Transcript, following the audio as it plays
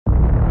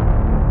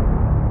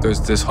There's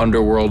this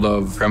underworld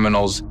of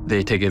criminals.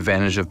 They take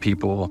advantage of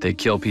people. They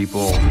kill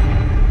people.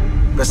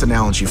 Best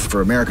analogy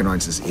for American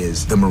audiences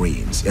is the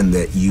Marines, in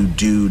that you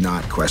do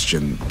not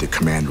question the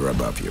commander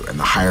above you, and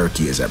the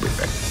hierarchy is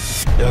everything.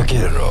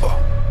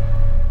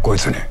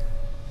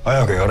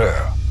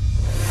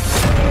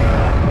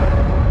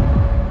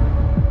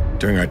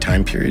 During our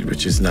time period,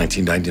 which is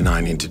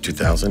 1999 into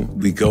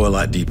 2000, we go a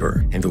lot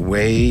deeper in the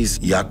ways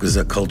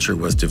Yakuza culture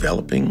was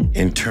developing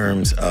in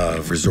terms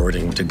of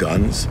resorting to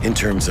guns, in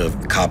terms of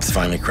cops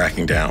finally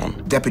cracking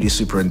down. Deputy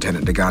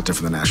Superintendent Nagata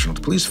from the National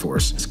Police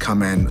Force has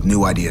come in,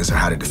 new ideas on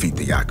how to defeat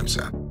the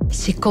Yakuza.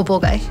 執行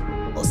妨害。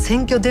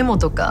選挙デモ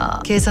と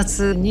か警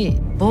察に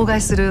妨害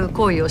する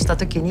行為をした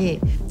時に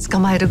捕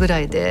まえるぐ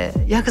らいで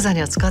ヤクザに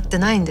は使って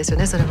ないんですよ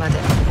ね、それまで。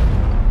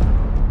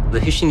The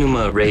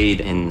Hishinuma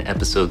raid in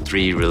episode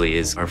 3 really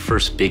is our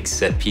first big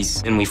set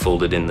piece, and we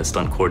folded in the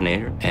stunt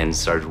coordinator and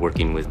started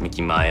working with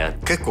Miki Maya.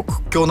 結構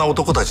屈強な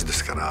男たちで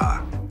すか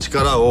ら、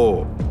力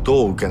を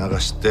どう受け流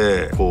し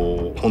て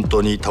本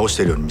当に倒し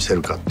ているように見せ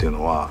るかっていう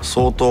のは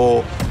相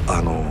当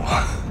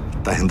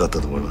大変だっ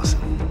たと思います。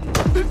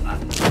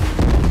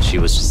She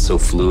was just so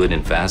fluid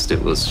and fast,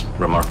 it was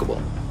remarkable.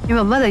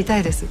 今まだ痛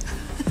いです。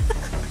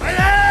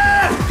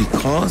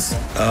Because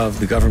of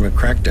the government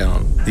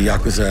crackdown, the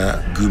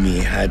Yakuza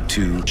Gumi had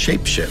to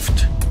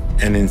shapeshift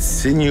and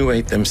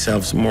insinuate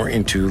themselves more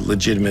into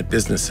legitimate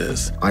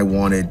businesses. I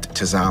wanted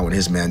Tazao and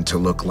his men to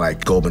look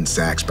like Goldman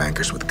Sachs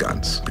bankers with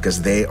guns,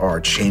 because they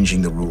are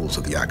changing the rules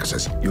of the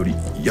Yakuza. より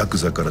ヤク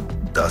ザから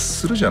脱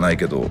するじゃない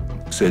けど、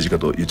政治家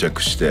と癒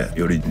着して、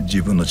より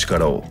自分の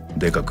力を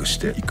でかくし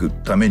ていく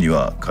ために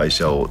は会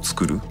社を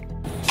作る。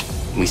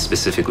We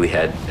specifically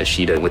had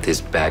Ashida with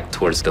his back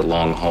towards the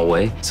long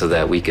hallway so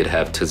that we could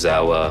have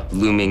Tozawa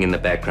looming in the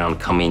background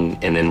coming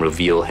and then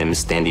reveal him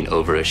standing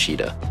over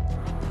Ashida.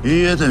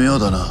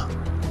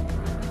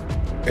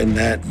 And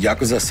that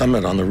Yakuza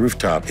summit on the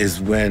rooftop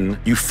is when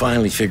you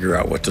finally figure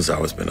out what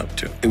Tozawa's been up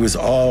to. It was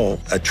all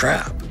a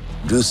trap.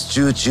 留守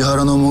中千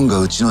原の門が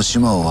うちの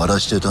島を荒ら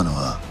してたの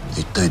は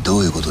一体ど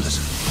ういうことで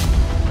す？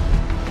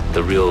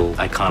 The real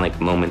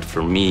iconic moment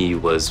for me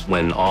was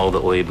when all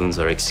the Oibuns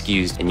are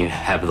excused and you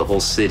have the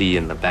whole city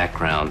in the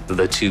background,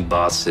 the two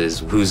bosses,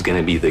 who's going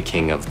to be the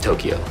king of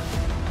Tokyo.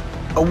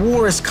 A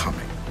war is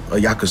coming, a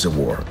Yakuza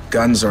war.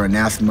 Guns are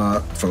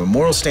anathema from a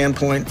moral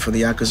standpoint for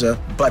the Yakuza,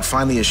 but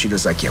finally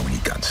Ishida's like, yeah, we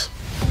need guns.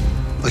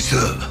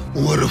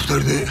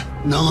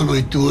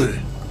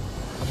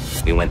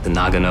 We went to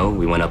Nagano,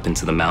 we went up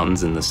into the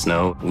mountains in the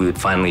snow. We would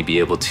finally be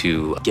able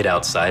to get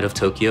outside of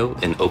Tokyo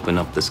and open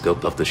up the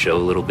scope of the show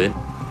a little bit.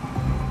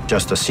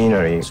 Just the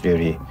scenery is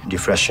really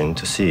refreshing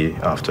to see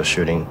after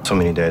shooting so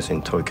many days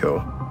in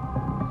Tokyo.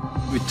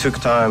 We took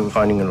time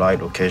finding the right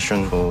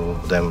location for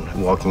them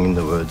walking in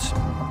the woods.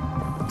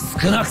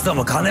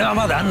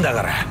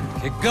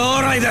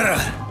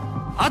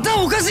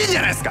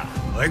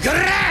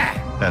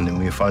 And then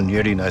we found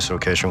really nice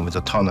location with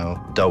a tunnel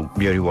that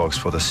really works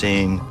for the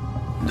scene.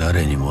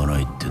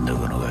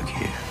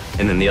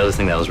 And then the other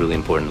thing that was really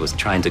important was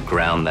trying to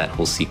ground that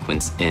whole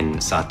sequence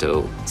in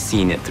Sato,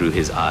 seeing it through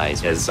his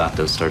eyes as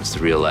Sato starts to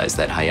realize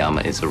that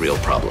Hayama is a real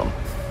problem.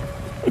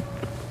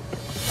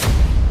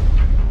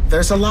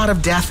 There's a lot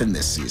of death in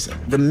this season.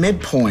 The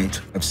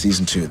midpoint of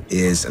season 2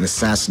 is an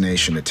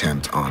assassination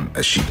attempt on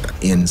Ashida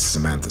in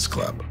Samantha's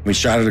club. We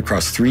shot it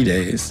across 3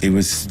 days. It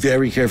was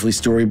very carefully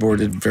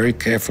storyboarded, very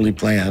carefully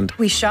planned.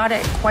 We shot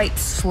it quite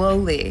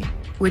slowly,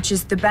 which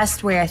is the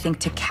best way, I think,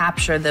 to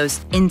capture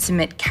those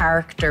intimate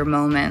character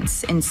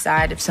moments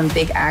inside of some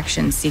big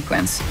action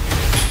sequence.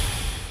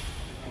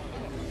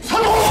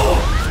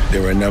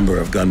 There were a number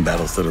of gun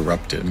battles that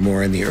erupted,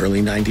 more in the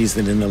early 90s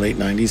than in the late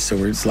 90s, so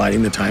we're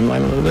sliding the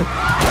timeline a little bit.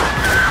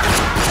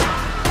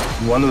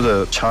 One of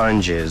the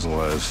challenges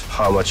was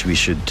how much we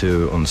should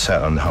do on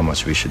set and how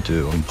much we should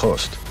do in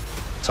post.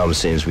 Some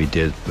scenes we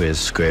did with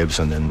scripts,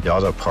 and then the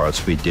other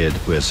parts we did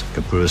with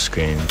a blue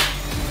screen.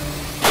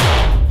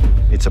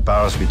 It's a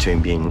balance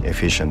between being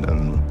efficient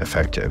and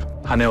effective.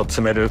 羽を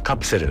詰めるカ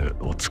プセル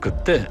を作っ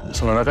て、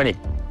その中に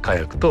火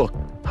薬と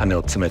羽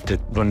を詰めて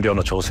分量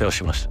の調整を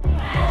しました。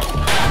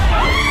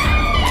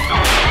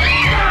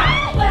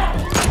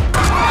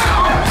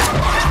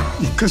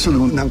一箇所で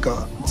もなん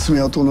か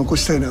爪痕を残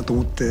したいなと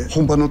思って、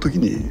本番の時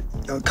に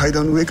階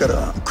段の上か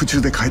ら空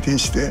中で回転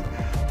して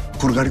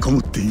転がり込む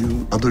ってい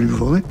うアドリ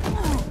ブをね、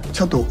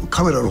ちゃんと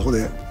カメラの方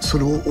でそ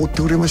れを追っ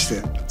てくれまし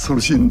て、そ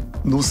のシーン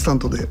ノースタン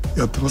トで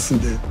やってますん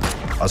で。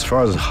As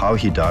far as how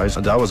he dies,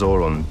 that was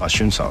all on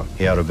Ashun-san.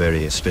 He had a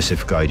very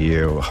specific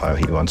idea of how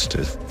he wants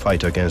to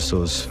fight against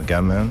those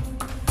gunmen.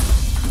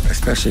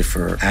 Especially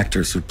for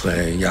actors who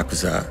play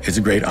Yakuza, it's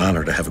a great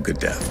honor to have a good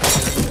death.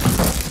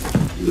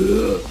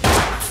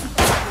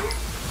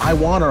 I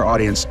want our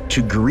audience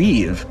to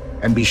grieve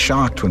and be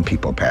shocked when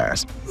people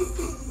pass.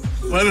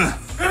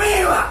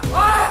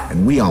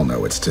 And we all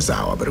know it's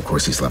Tozawa, but of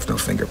course he's left no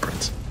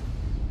fingerprints.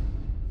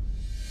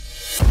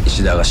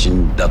 石田が死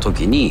んだ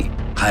時に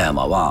葉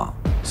山は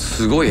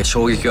すごい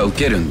衝撃は受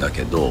けるんだ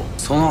けど、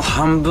その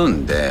半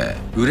分で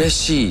嬉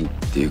しいっ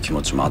ていう気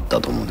持ちもあった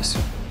と思うんです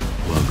よ。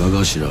若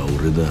頭は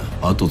俺だ。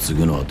後継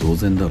ぐのは当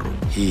然だろう。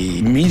 He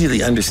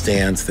immediately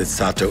understands that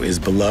Sato is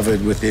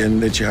beloved within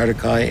the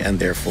Chiharakai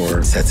and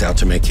therefore sets out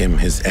to make him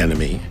his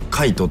enemy.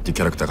 カイトっていう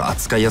キャラクターが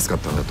扱いやすかっ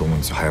たんだと思うん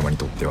ですよ、葉山に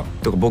とっては。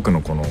だから僕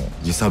のこの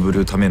揺さぶ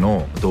るため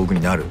の道具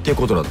になるっていう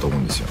ことだと思う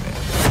んですよね。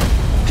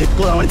鉄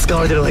砲玉に使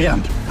われてるだけな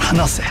んだ。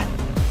話せ。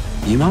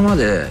今ま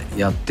で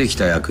やってき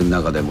た役の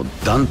中でも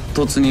ダン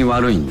トツに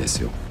悪いんです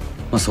よ。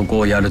そこ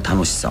をやる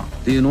楽しさ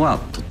っていうのは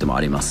とっても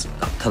あります。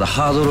ただ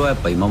ハードルはやっ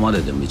ぱ今ま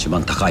ででも一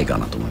番高いか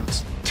なと思いま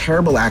す。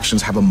 Terrible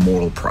actions have a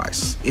moral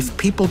price. If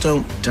people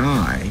don't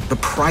die, the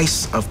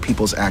price of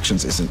people's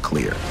actions isn't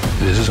clear.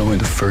 This is only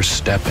the first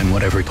step in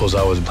whatever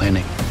Tozawa was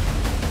planning.